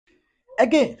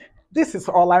Again, this is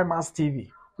OnlineMaths TV,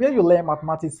 where you learn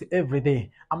mathematics every day.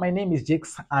 And my name is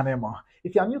Jakes Anemo.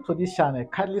 If you are new to this channel,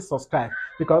 kindly subscribe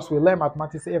because we learn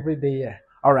mathematics every day here.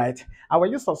 All right. And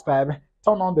when you subscribe,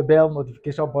 turn on the bell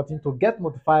notification button to get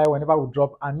notified whenever we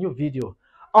drop a new video.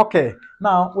 Okay.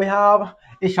 Now we have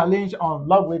a challenge on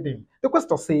logarithm. The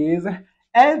question says,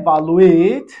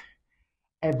 evaluate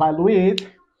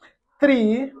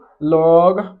 3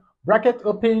 log bracket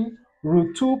open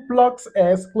root 2 plus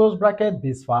s close bracket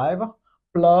base 5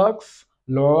 plus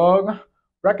log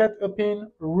bracket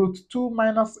open root 2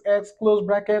 minus x close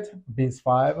bracket base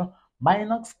 5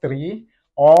 minus 3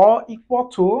 or equal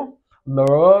to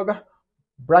log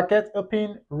bracket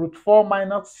open root 4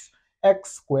 minus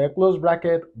x square close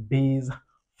bracket base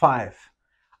 5.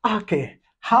 Okay,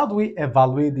 how do we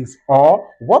evaluate this, or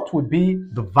what would be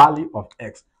the value of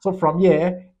x? So from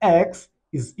here, x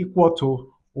is equal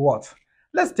to what?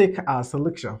 Let's take our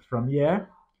selection from here.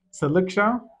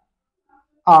 Selection.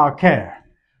 Okay.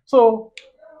 So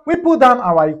we put down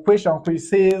our equation which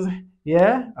says,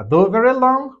 though very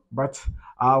long, but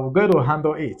we're going to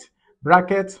handle it.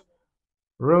 Bracket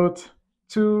root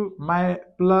 2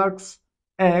 plus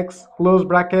x close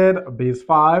bracket base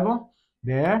 5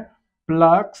 there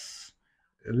plus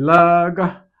log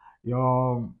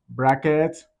your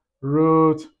bracket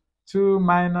root 2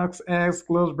 minus x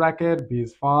close bracket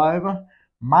base 5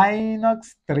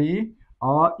 minus 3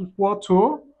 or equal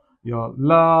to your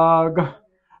log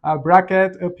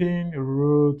bracket open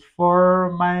root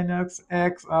 4 minus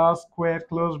x squared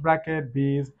close bracket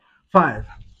base 5.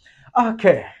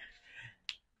 Okay.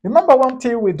 The number one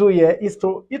thing we do here is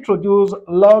to introduce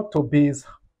log to base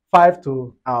 5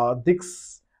 to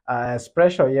this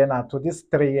expression here now, to this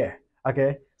 3 here.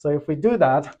 Okay, so if we do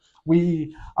that,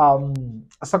 we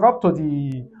suck up to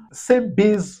the same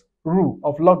base rule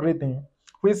of logarithm,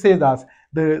 we say that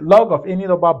the log of any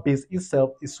number base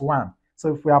itself is 1.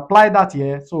 So if we apply that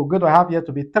here, so we're going to have here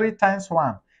to be 3 times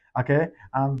 1. Okay,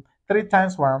 and 3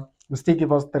 times 1 will still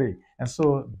give us 3. And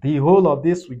so the whole of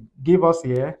this will give us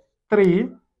here 3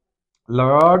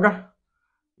 log,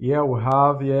 here we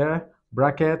have here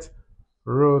bracket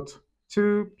root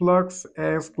 2 plus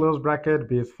x close bracket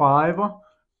base 5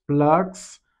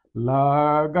 plus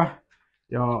log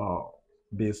your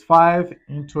base 5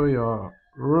 into your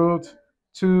root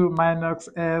 2 minus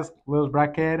x close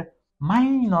bracket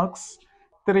minus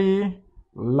 3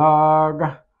 log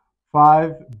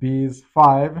 5 base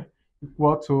 5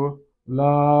 equal to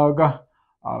log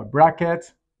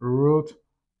bracket root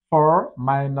 4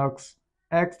 minus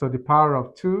x to the power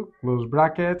of 2 close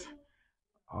bracket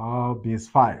base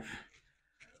 5.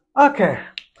 Okay,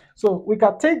 so we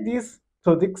can take this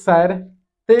to this side,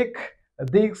 take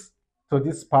this to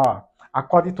this power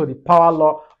according to the power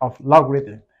law of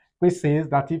logarithm, which says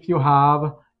that if you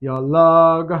have your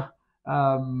log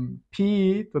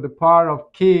p to the power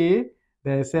of k,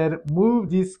 they said move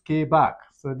this k back.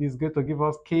 So this is going to give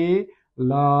us k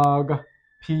log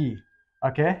p.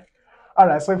 Okay. All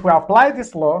right, so if we apply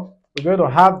this law, we're going to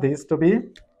have this to be,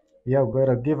 we're going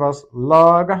to give us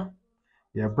log,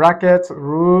 bracket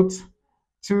root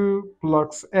 2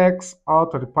 plus x all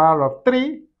to the power of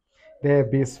 3, there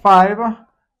base 5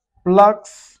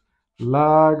 plus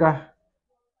log,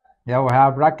 we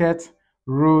have bracket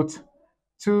root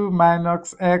 2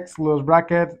 minus x close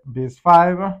bracket base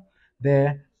 5,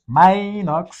 there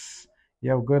minus,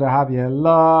 we're going to have here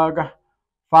log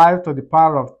 5 to the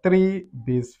power of 3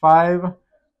 base 5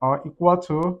 or equal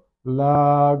to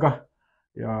log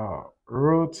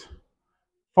root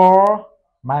 4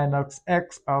 minus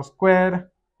x squared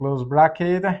close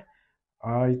bracket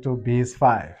into base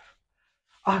 5.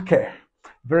 Okay,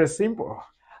 very simple.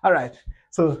 All right,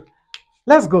 so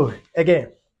let's go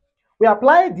again. We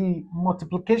apply the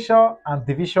multiplication and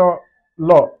division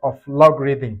law of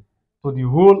logarithm to the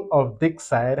whole of this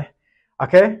side.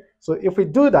 Okay, so if we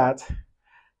do that,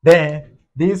 then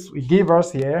this will give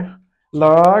us here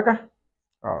log,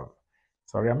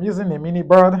 I'm using a mini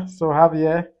board, so have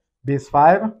here base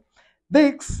 5.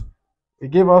 This will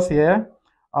give us here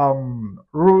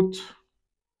root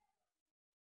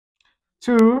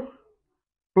 2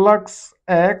 plus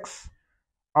x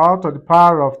all to the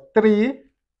power of 3.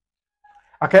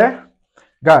 Okay,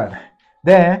 good.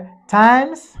 Then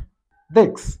times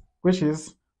this, which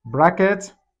is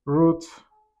bracket root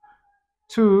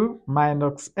 2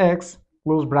 minus x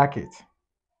close bracket.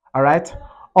 All right,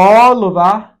 all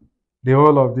over the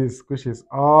whole of this, which is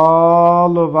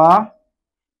all over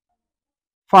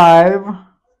 5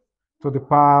 to the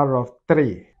power of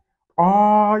 3,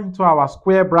 all into our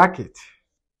square bracket.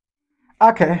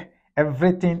 Okay,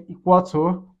 everything equal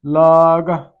to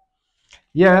log.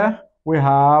 Here we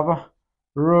have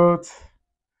root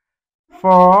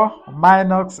 4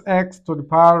 minus x to the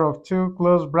power of 2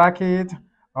 close bracket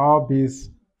or base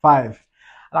 5.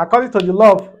 And according to the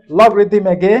law of logarithm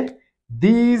again,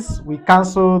 these we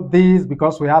cancel these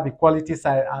because we have equality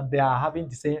sign and they are having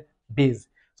the same base.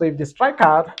 So if they strike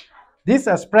out, this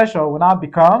expression will now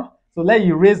become, so let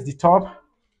you raise the top.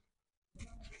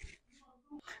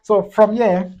 So from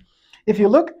here, if you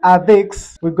look at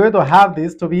this, we're going to have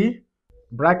this to be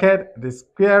bracket the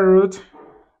square root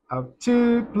of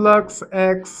 2 plus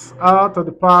x all to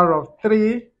the power of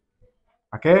 3,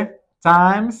 okay,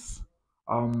 times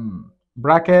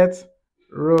bracket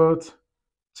root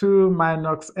 2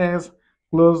 minus x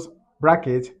close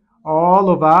bracket all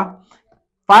over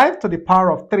 5 to the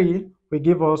power of 3 will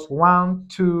give us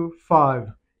 125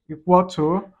 equal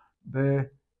to the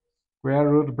square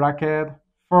root bracket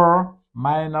 4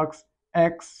 minus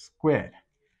x squared.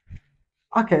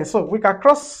 Okay, so we can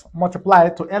cross multiply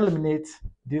to eliminate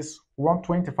this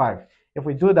 125. If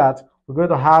we do that, we're going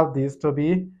to have this to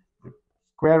be the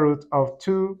square root of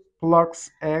 2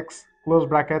 plus x close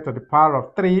bracket to the power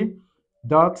of 3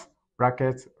 dot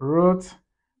bracket root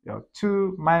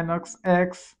 2 minus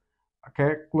x,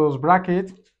 okay, close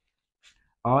bracket,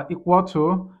 equal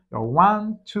to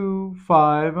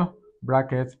 125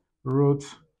 bracket root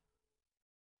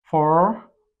 4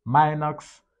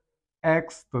 minus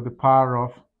x to the power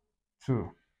of 2.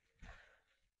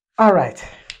 All right.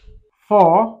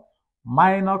 4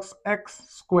 minus x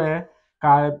squared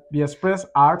can be expressed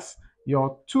as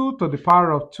your 2 to the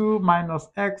power of 2 minus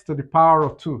x to the power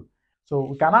of 2. So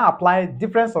we can now apply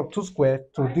difference of 2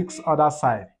 squared to this other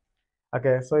side.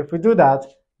 Okay, so if we do that,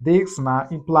 this now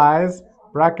implies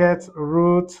bracket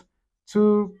root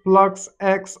 2 plus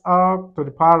x up to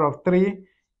the power of 3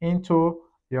 into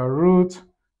your root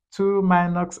 2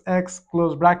 minus x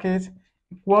close bracket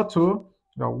equal to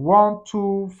the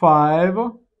 125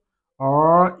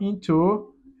 or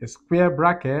into a square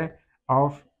bracket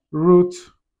of root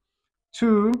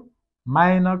 2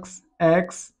 minus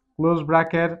x close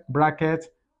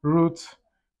bracket root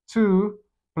 2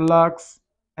 plus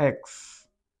x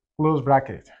close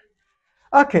bracket.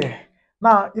 Okay,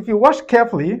 now if you watch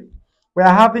carefully, we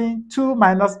are having 2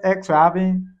 minus x, we are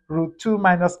having root 2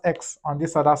 minus x on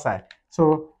this other side.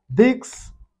 So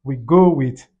this we go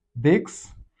with this.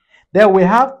 Then we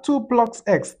have 2 plus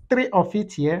x, 3 of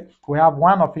it here, we have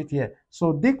 1 of it here.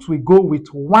 So this we go with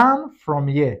 1 from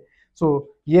here. So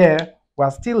here we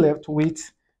are still left with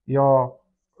your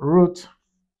root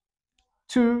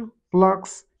 2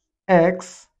 plus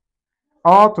x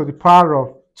all to the power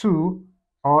of 2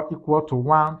 or equal to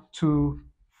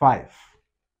 125.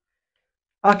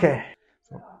 Okay,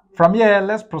 so from here,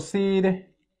 let's proceed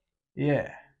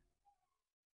here.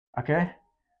 Okay,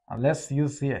 and let's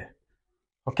use here.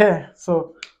 Okay,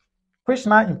 so which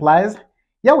now implies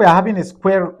here we are having a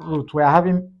square root. We are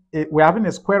having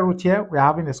a square root here. We are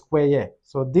having a square here.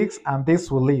 So this and this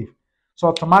will leave. So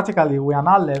automatically we are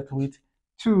now left with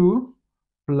 2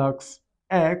 plus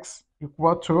x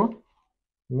equal to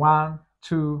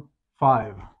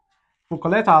 125. If we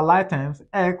collect our like terms,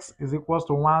 x is equal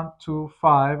to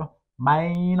 125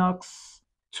 minus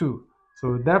 2.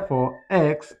 So therefore,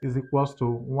 x is equal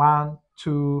to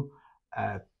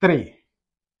 123.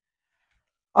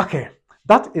 Okay,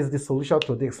 that is the solution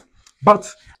to this.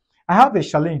 But I have a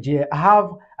challenge here. I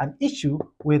have an issue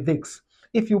with this.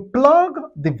 If you plug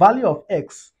the value of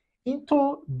x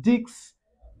into this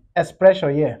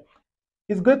expression here,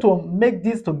 it's going to make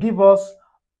this to give us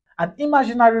an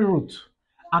imaginary root.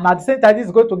 And at the same time, it's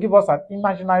going to give us an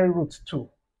imaginary root too,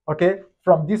 okay,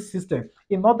 from this system.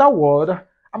 In other words,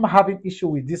 I'm having issue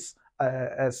with this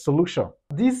solution.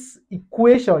 This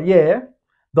equation here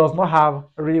does not have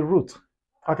real root.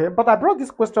 Okay, but I brought this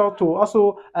question to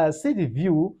also see the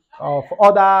view of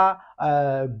other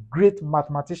great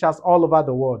mathematicians all over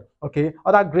the world, okay,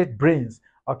 other great brains,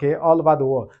 okay, all over the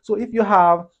world. So if you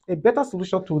have a better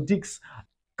solution to this,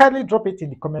 kindly drop it in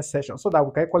the comment section so that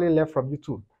we can equally learn from you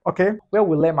too, okay, where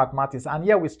we learn mathematics. And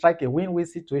here we strike a win-win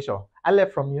situation. I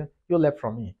learn from you, you learn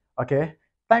from me, okay.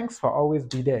 Thanks for always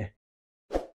be there.